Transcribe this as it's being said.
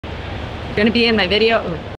Gonna be in my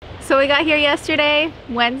video. So we got here yesterday,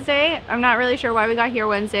 Wednesday. I'm not really sure why we got here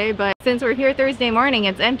Wednesday, but since we're here Thursday morning,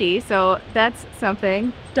 it's empty, so that's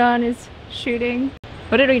something. Dawn is shooting.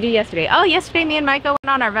 What did we do yesterday? Oh, yesterday me and Micah went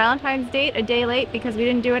on our Valentine's date a day late because we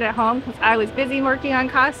didn't do it at home because I was busy working on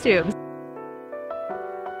costumes.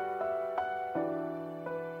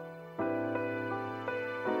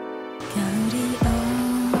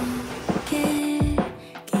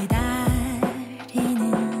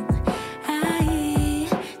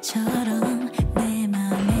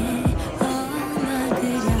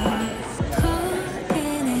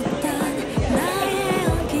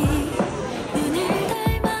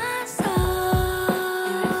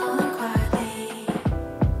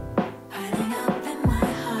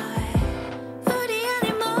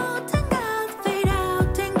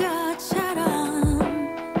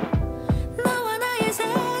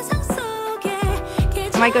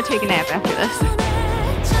 I might go take a nap after this.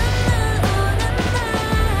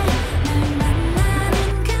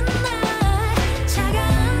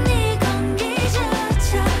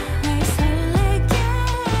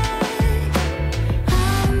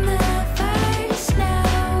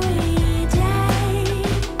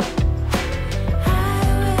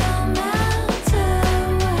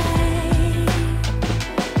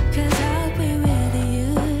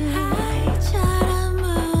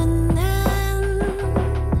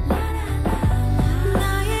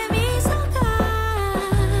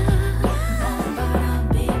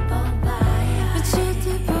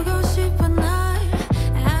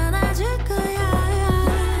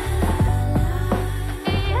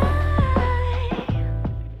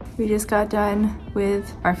 We just got done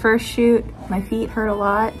with our first shoot. My feet hurt a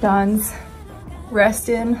lot. Dawn's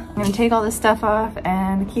resting. I'm gonna take all this stuff off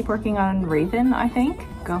and keep working on Raven, I think.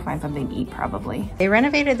 Go find something to eat probably. They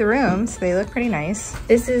renovated the rooms. They look pretty nice.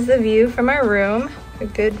 This is the view from our room. A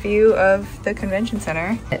good view of the convention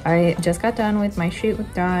center. I just got done with my shoot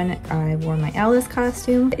with Dawn. I wore my Alice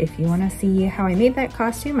costume. If you want to see how I made that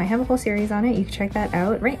costume, I have a whole series on it. You can check that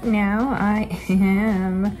out. Right now, I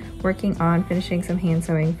am working on finishing some hand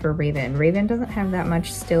sewing for Raven. Raven doesn't have that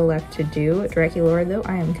much still left to do. Draculaura, though,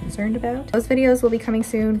 I am concerned about. Those videos will be coming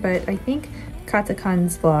soon, but I think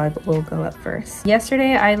KatsuCon's vlog will go up first.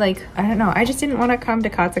 Yesterday, I don't know, I just didn't want to come to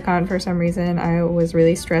KatsuCon for some reason. I was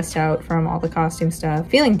really stressed out from all the costume stuff.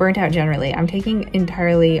 Feeling burnt out generally. I'm taking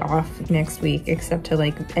entirely off next week except to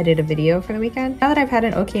edit a video for the weekend. Now that I've had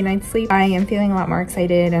an okay night's sleep, I am feeling a lot more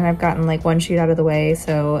excited and I've gotten one shoot out of the way,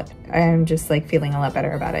 so I'm just feeling a lot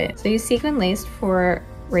better about it. So use sequin lace for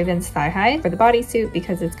Raven's thigh high. For the bodysuit,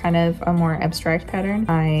 because it's kind of a more abstract pattern,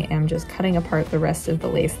 I am just cutting apart the rest of the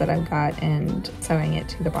lace that I've got and sewing it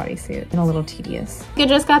to the bodysuit. And a little tedious. I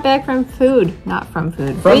just got back from food. Not from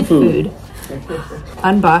food. From food.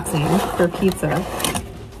 Unboxing for pizza.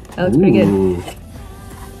 That looks pretty good.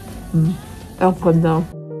 That's good though.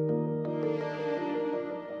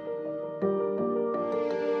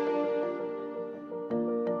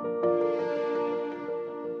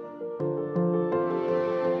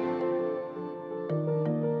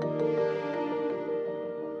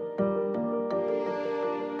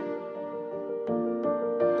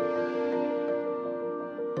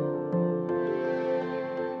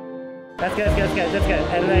 That's good, that's good, that's good.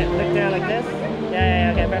 And then look down like this.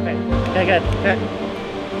 Yeah, okay, perfect. Okay, good.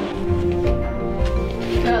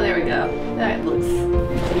 Oh, there we go. That looks...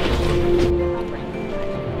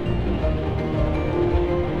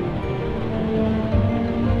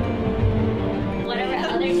 Whatever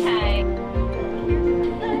other type.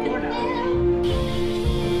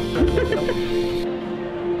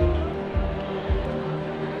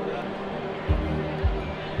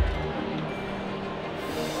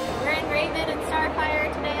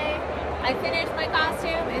 I finished my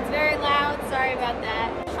costume. It's very loud. Sorry about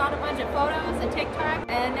that. Shot a bunch of photos and TikTok,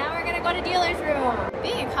 and now we're gonna go to dealer's room.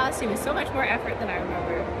 Being in costume is so much more effort than I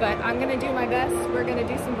remember, but I'm gonna do my best. We're gonna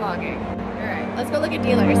do some vlogging. All right, let's go look at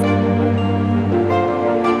dealers.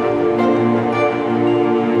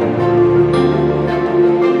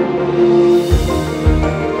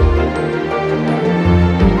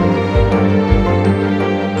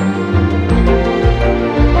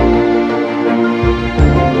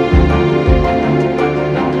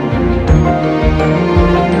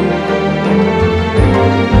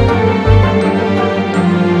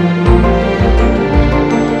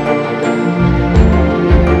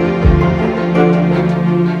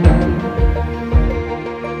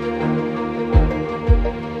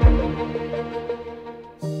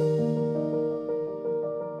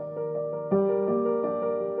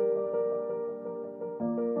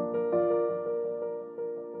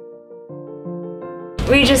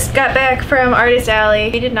 We just got back from Artist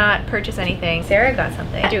Alley. We did not purchase anything. Sarah got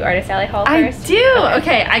something. Do Artist Alley haul first? I do.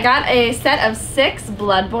 Okay, I got a set of 6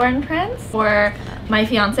 Bloodborne prints for my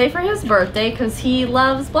fiance for his birthday because he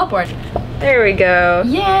loves Bloodborne. There we go.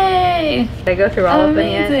 Yay! Did I go through all of them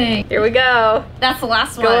yet? Here we go. That's the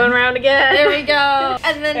last one. Going around again. There we go.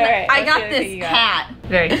 And then right, I got this cat.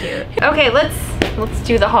 Very cute. Okay, let's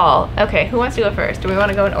do the haul. Okay, who wants to go first? Do we want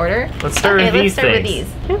to go in order? Let's start with these things.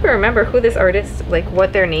 I don't even remember who this artist, like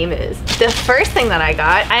what their name is. The first thing that I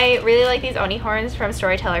got, I really like these Oni horns from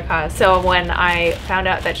Storyteller Cos. So when I found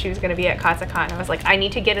out that she was going to be at KatsuCon, I was like, I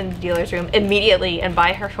need to get in the dealer's room immediately and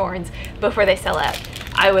buy her horns before they sell out.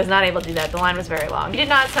 I was not able to do that. The line was very long. It did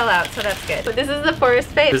not sell out, so that's good. But this is the Forest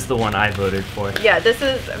Face. This is the one I voted for. Yeah, this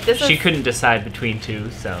is. She couldn't decide between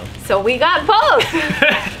 2, so. So we got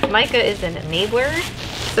both. Micah is an enabler.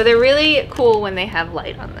 So they're really cool when they have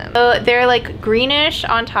light on them. So they're like greenish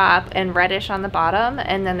on top and reddish on the bottom,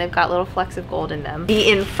 and then they've got little flecks of gold in them. The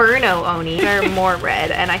Inferno Oni are more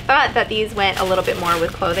red, and I thought that these went a little bit more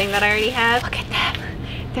with clothing that I already have. Look at them.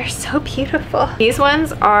 They're so beautiful. These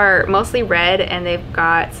ones are mostly red, and they've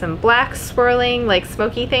got some black swirling like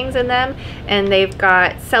smoky things in them, and they've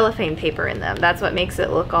got cellophane paper in them. That's what makes it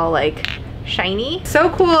look all like shiny. So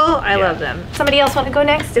cool. I love them. Somebody else want to go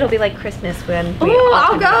next? It'll be like Christmas when we all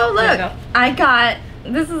I'll go. Look, go. I got,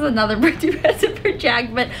 this is another birthday present for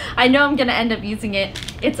Jack, but I know I'm gonna end up using it.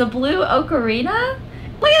 It's a blue ocarina.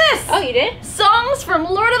 Look at this! Oh, you did? Songs from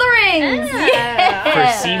Lord of the Rings!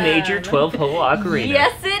 For C major 12-hole ocarina.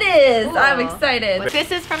 Yes, it is! Cool. I'm excited.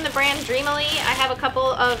 This is from the brand Dreamily. I have a couple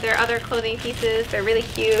of their other clothing pieces. They're really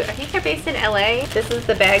cute. I think they're based in LA. This is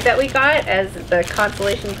the bag that we got as the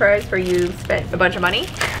consolation prize for you spent a bunch of money.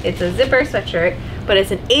 It's a zipper sweatshirt, but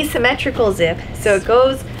it's an asymmetrical zip, so it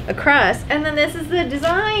goes across, and then this is the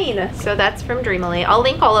design. So that's from Dreamily. I'll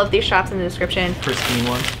link all of these shops in the description. Pristine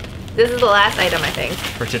one. This is the last item, I think.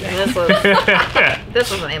 For today. And this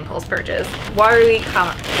was an impulse purchase. Warui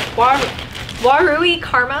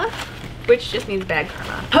Karma, which just means bad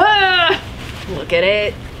karma. Ah, look at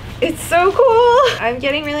it. It's so cool. I'm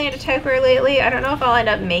getting really into techwear lately. I don't know if I'll end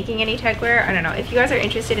up making any techwear. I don't know. If you guys are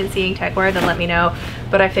interested in seeing techwear, then let me know.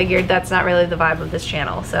 But I figured that's not really the vibe of this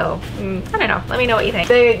channel. So, I don't know. Let me know what you think.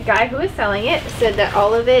 The guy who was selling it said that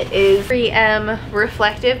all of it is 3M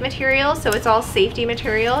reflective material. So it's all safety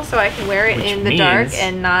material. So I can wear it in the dark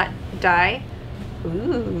and not die.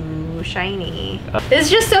 Ooh, shiny.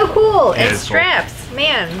 It's just so cool. And straps. Cool.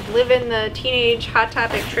 Man, living the teenage Hot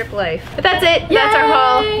Topic trip life. But that's it. Yay! That's our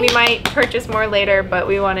haul. We might purchase more later, but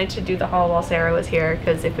we wanted to do the haul while Sarah was here,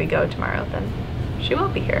 because if we go tomorrow, then she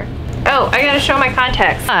won't be here. Oh, I gotta show my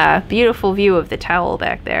contacts. Beautiful view of the towel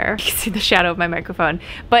back there. You can see the shadow of my microphone.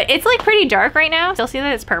 But it's like pretty dark right now. Still see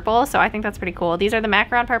that it's purple, so I think that's pretty cool. These are the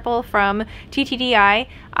Macaron Purple from TTDI.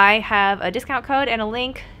 I have a discount code and a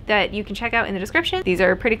link that you can check out in the description. These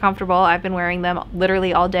are pretty comfortable. I've been wearing them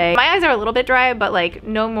literally all day. My eyes are a little bit dry, but like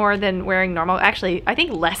no more than wearing normal. Actually, I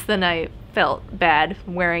think less than I felt bad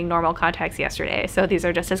wearing normal contacts yesterday. So these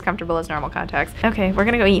are just as comfortable as normal contacts. Okay, we're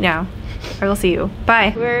gonna go eat now. Or we'll see you.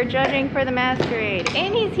 Bye. We're judging for the masquerade.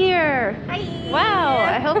 Annie's here. Hi. Wow,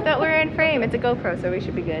 I hope that we're in frame. It's a GoPro, so we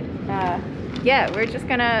should be good. Yeah, we're just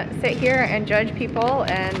gonna sit here and judge people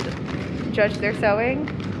and judge their sewing.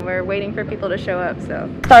 We're waiting for people to show up, so.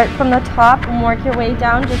 Start from the top and work your way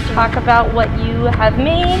down. Just talk about what you have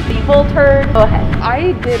made, the full turd. Go ahead.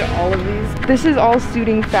 I did all of these. This is all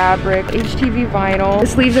suiting fabric, HTV vinyl. The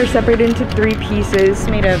sleeves are separated into 3 pieces. It's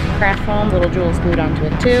made of craft foam, little jewels glued onto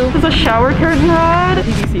it too. This is a shower curtain rod.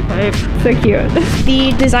 PVC pipe. So cute.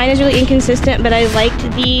 The design is really inconsistent, but I liked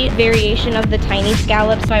the variation of the tiny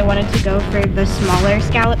scallops, so I wanted to go for the smaller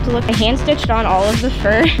scallop to look. I hand stitched on all of the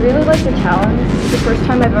fur. I really like the challenge. It's the first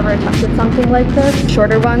time I've ever attempted something like this.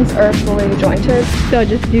 Shorter ones are fully jointed. So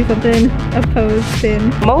just do something, a pose, thin.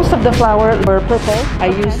 Most of the flowers were purple. I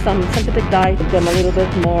used some synthetic dye to make them a little bit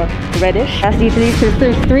more reddish. As each of these,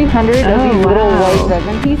 there's 300 of these little white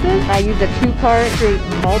resin pieces. I used a 2-part to create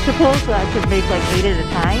multiple so I could make like 8 at a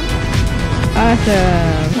time.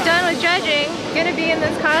 Awesome. Done with judging. Gonna be in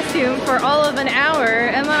this costume for all of an hour,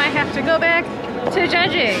 and then I have to go back to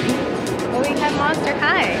judging. Well, we have Monster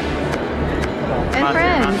High. And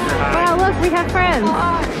friends. Wow, look, we have friends.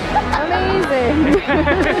 Amazing.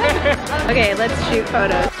 Okay, let's shoot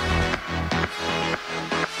photos.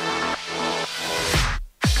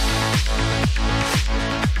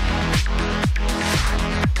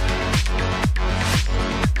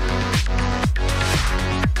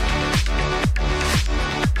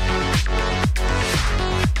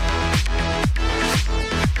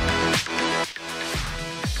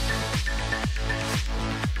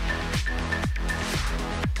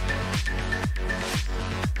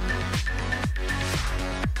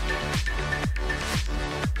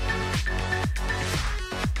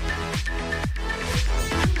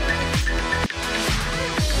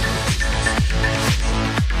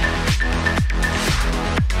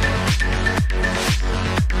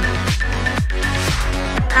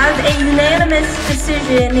 unanimous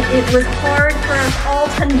decision. It was hard for us all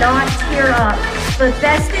to not tear up. But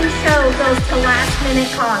best in show goes to last minute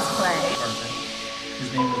cosplay.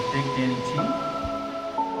 His name was Big Danny T.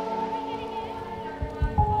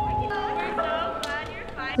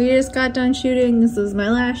 We just got done shooting. This was my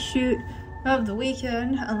last shoot of the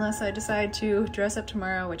weekend, unless I decide to dress up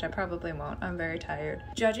tomorrow, which I probably won't. I'm very tired.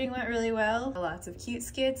 Judging went really well. Lots of cute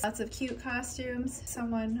skits, lots of cute costumes.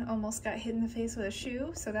 Someone almost got hit in the face with a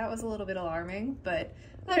shoe, so that was a little bit alarming, but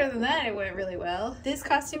other than that, it went really well. This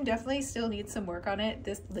costume definitely still needs some work on it.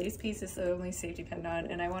 This lace piece is the only safety pin on,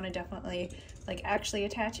 and I want to definitely like actually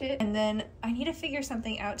attach it. And then I need to figure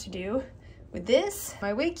something out to do with this.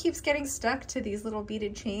 My wig keeps getting stuck to these little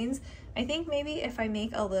beaded chains. I think maybe if I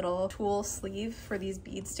make a little tulle sleeve for these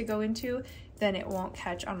beads to go into, then it won't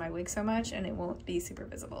catch on my wig so much and it won't be super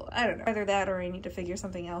visible. I don't know. Either that or I need to figure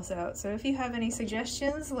something else out. So if you have any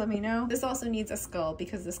suggestions, let me know. This also needs a skull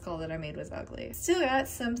because the skull that I made was ugly. Still got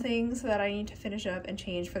some things that I need to finish up and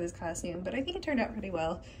change for this costume, but I think it turned out pretty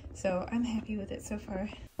well. So I'm happy with it so far.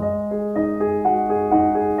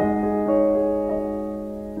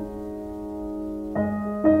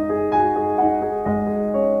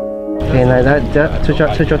 Okay, like that, switch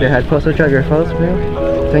up your head pose, switch up your pose,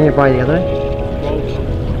 turn your body the other way.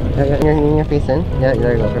 Yeah, your face in. Yeah,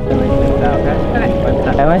 there you go, perfect.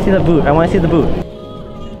 Okay. I want to see the boot, I want to see the boot.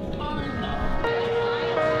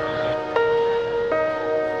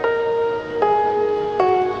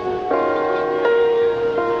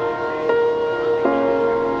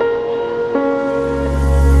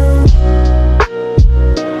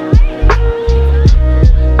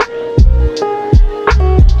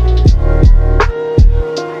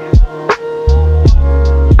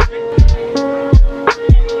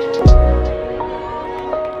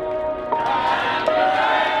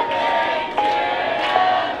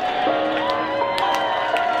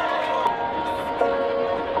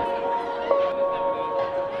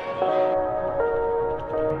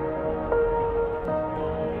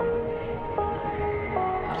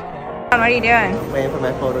 What are you doing? Waiting for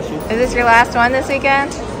my photo shoot. Is this your last one this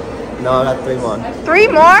weekend? No, I got 3 more. 3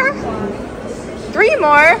 more? 3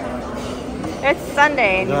 more? It's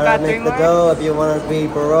Sunday and you've got 3 more? Go if you want to be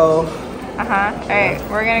bro. Alright,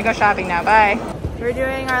 we're gonna go shopping now. Bye. We're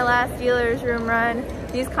doing our last dealer's room run.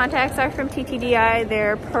 These contacts are from TTDI.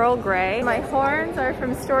 They're pearl gray. My horns are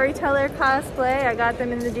from Storyteller Cosplay. I got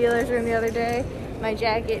them in the dealer's room the other day. My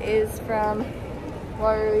jacket is from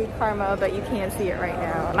Waterloo Karma, but you can't see it right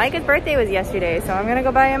now. Micah's birthday was yesterday, so I'm gonna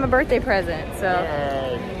go buy him a birthday present. So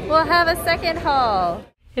yay. We'll have a second haul.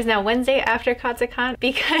 It's now Wednesday after KatsuCon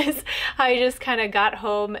because I just kind of got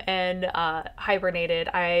home and hibernated.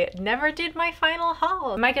 I never did my final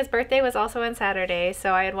haul. Micah's birthday was also on Saturday,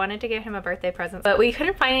 so I had wanted to get him a birthday present, but we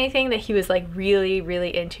couldn't find anything that he was like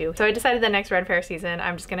really into. So I decided the next Red Fair season,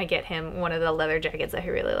 I'm just gonna get him one of the leather jackets that he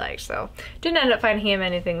really liked. So didn't end up finding him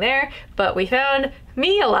anything there, but we found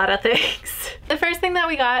me a lot of things. The first thing that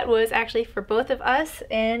we got was actually for both of us,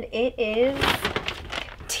 and it is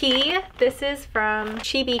tea. This is from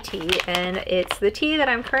Chibi Tea, and it's the tea that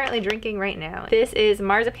I'm currently drinking right now. This is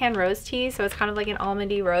marzipan rose tea, so it's kind of like an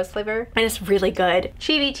almondy rose flavor, and it's really good.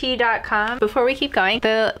 chibitea.com. Before we keep going,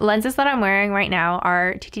 the lenses that I'm wearing right now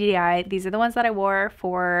are TTDI. These are the ones that I wore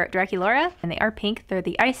for Draculaura, and they are pink. They're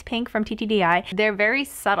the ice pink from TTDI. They're very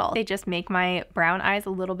subtle. They just make my brown eyes a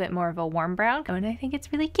little bit more of a warm brown, and I think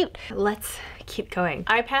it's really cute. Let's keep going.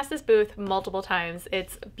 I passed this booth multiple times.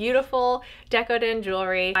 It's beautiful decadent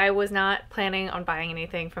jewelry. I was not planning on buying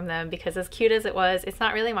anything from them because as cute as it was, it's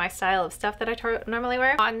not really my style of stuff that I normally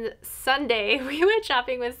wear. On Sunday, we went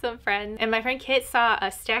shopping with some friends, and my friend Kit saw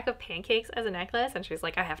a stack of pancakes as a necklace, and she was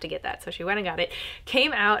like, I have to get that. So she went and got it.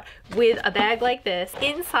 Came out with a bag like this.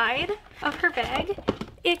 Inside of her bag,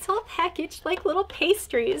 it's all packaged like little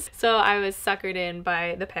pastries. So I was suckered in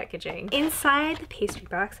by the packaging. Inside the pastry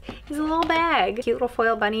box is a little bag. Cute little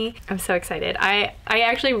foil bunny. I'm so excited. I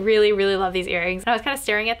actually really love these earrings. I was kind of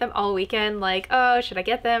staring at them all weekend like, oh, should I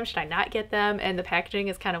get them? Should I not get them? And the packaging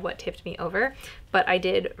is kind of what tipped me over. But I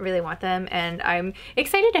did really want them, and I'm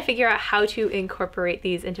excited to figure out how to incorporate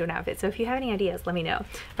these into an outfit. So if you have any ideas, let me know.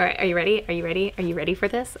 All right, are you ready? Are you ready? Are you ready for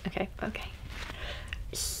this? Okay.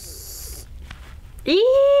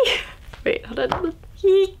 Wait, hold on.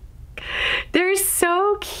 They're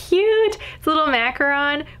so cute. It's a little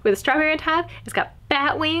macaron with a strawberry on top. It's got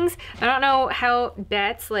bat wings. I don't know how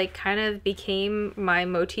bats like kind of became my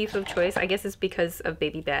motif of choice. I guess it's because of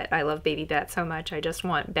Baby Bat. I love Baby Bat so much. I just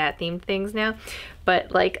want bat themed things now.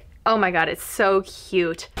 But like, oh my god, it's so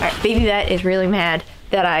cute. All right, Baby Bat is really mad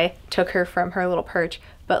that I took her from her little perch.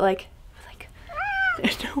 But like,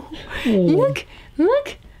 no. Look,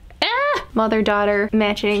 ah! mother-daughter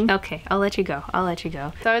matching. Okay, I'll let you go. I'll let you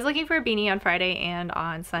go. So I was looking for a beanie on Friday and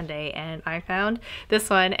on Sunday, and I found this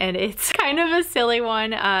one, and it's kind of a silly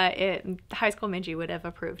one. High School Minji would have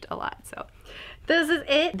approved a lot, so this is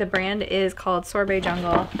it. The brand is called Sorbet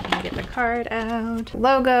Jungle. Let me get the card out.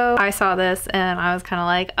 Logo. I saw this and I was kind of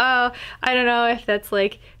like, oh, I don't know if that's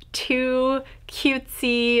like too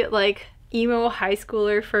cutesy, like emo high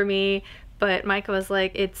schooler for me. But Micah was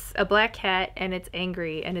like, it's a black cat and it's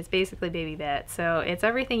angry and it's basically Baby Bat. So it's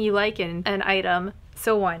everything you like in an item.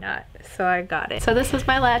 So why not? So I got it. So this was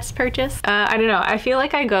my last purchase. I don't know. I feel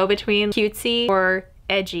like I go between cutesy or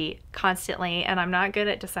edgy constantly, and I'm not good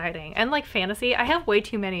at deciding. And like fantasy, I have way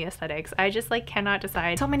too many aesthetics. I just like cannot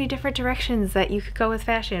decide. So many different directions that you could go with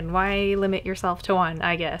fashion. Why limit yourself to one,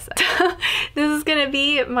 I guess. This is gonna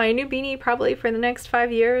be my new beanie probably for the next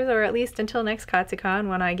 5 years, or at least until next KatsuCon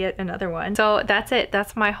when I get another one. So that's it.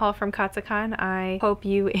 That's my haul from KatsuCon. I hope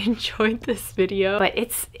you enjoyed this video. But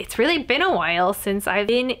it's really been a while since I've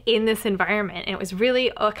been in this environment, and it was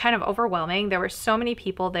really kind of overwhelming. There were so many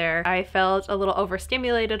people there. I felt a little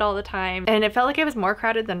overstimulated all the time, and it felt like it was more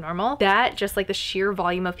crowded than normal. That just like the sheer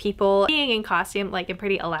volume of people being in costume, like in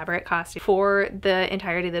pretty elaborate costume for the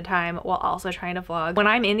entirety of the time while also trying to vlog. When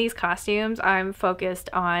I'm in these costumes, I'm focused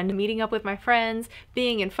on meeting up with my friends,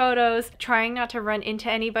 being in photos, trying not to run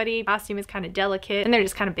into anybody. Costume is kind of delicate and they're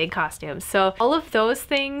just kind of big costumes. So all of those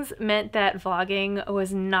things meant that vlogging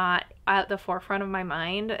was not at the forefront of my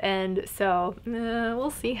mind, and so we'll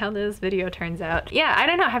see how this video turns out. Yeah, I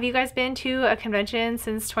don't know. Have you guys been to a convention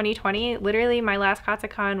since 2020? Literally, my last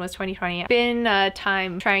KatsuCon was 2020. It's been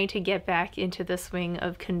time trying to get back into the swing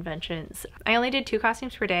of conventions. I only did 2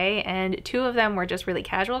 costumes per day, and 2 of them were just really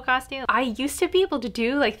casual costumes. I used to be able to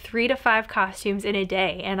do like 3 to 5 costumes in a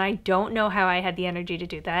day, and I don't know how I had the energy to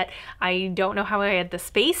do that. I don't know how I had the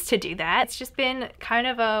space to do that. It's just been kind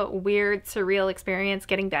of a weird, surreal experience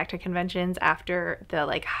getting back to conventions after the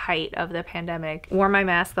like height of the pandemic. Wore my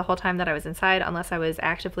mask the whole time that I was inside unless I was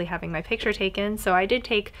actively having my picture taken, so I did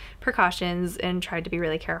take precautions and tried to be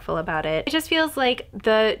really careful about it. It just feels like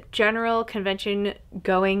the general convention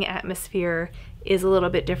going atmosphere is a little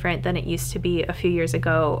bit different than it used to be a few years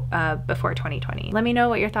ago before 2020. Let me know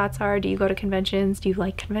what your thoughts are. Do you go to conventions? Do you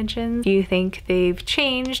like conventions? Do you think they've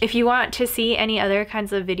changed? If you want to see any other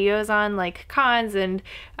kinds of videos on like cons and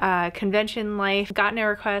convention life, I've gotten a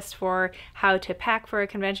request for how to pack for a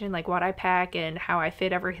convention, like what I pack and how I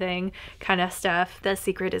fit everything kind of stuff. The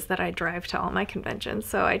secret is that I drive to all my conventions,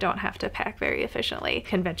 so I don't have to pack very efficiently.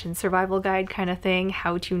 Convention survival guide kind of thing,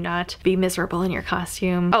 how to not be miserable in your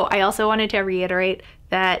costume. Oh, I also wanted to reiterate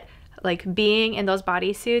that like being in those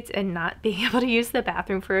bodysuits and not being able to use the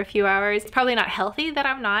bathroom for a few hours, it's probably not healthy that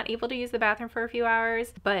I'm not able to use the bathroom for a few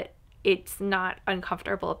hours, but it's not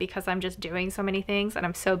uncomfortable because I'm just doing so many things and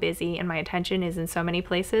I'm so busy and my attention is in so many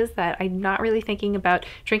places that I'm not really thinking about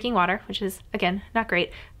drinking water, which is again not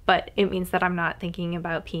great, but it means that I'm not thinking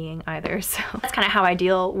about peeing either. So that's kind of how I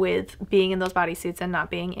deal with being in those bodysuits and not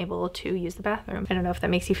being able to use the bathroom. I don't know if that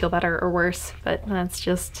makes you feel better or worse, but that's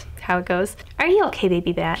just how it goes. Are you okay,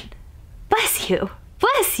 Baby Bat? Bless you.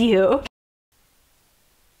 Bless you.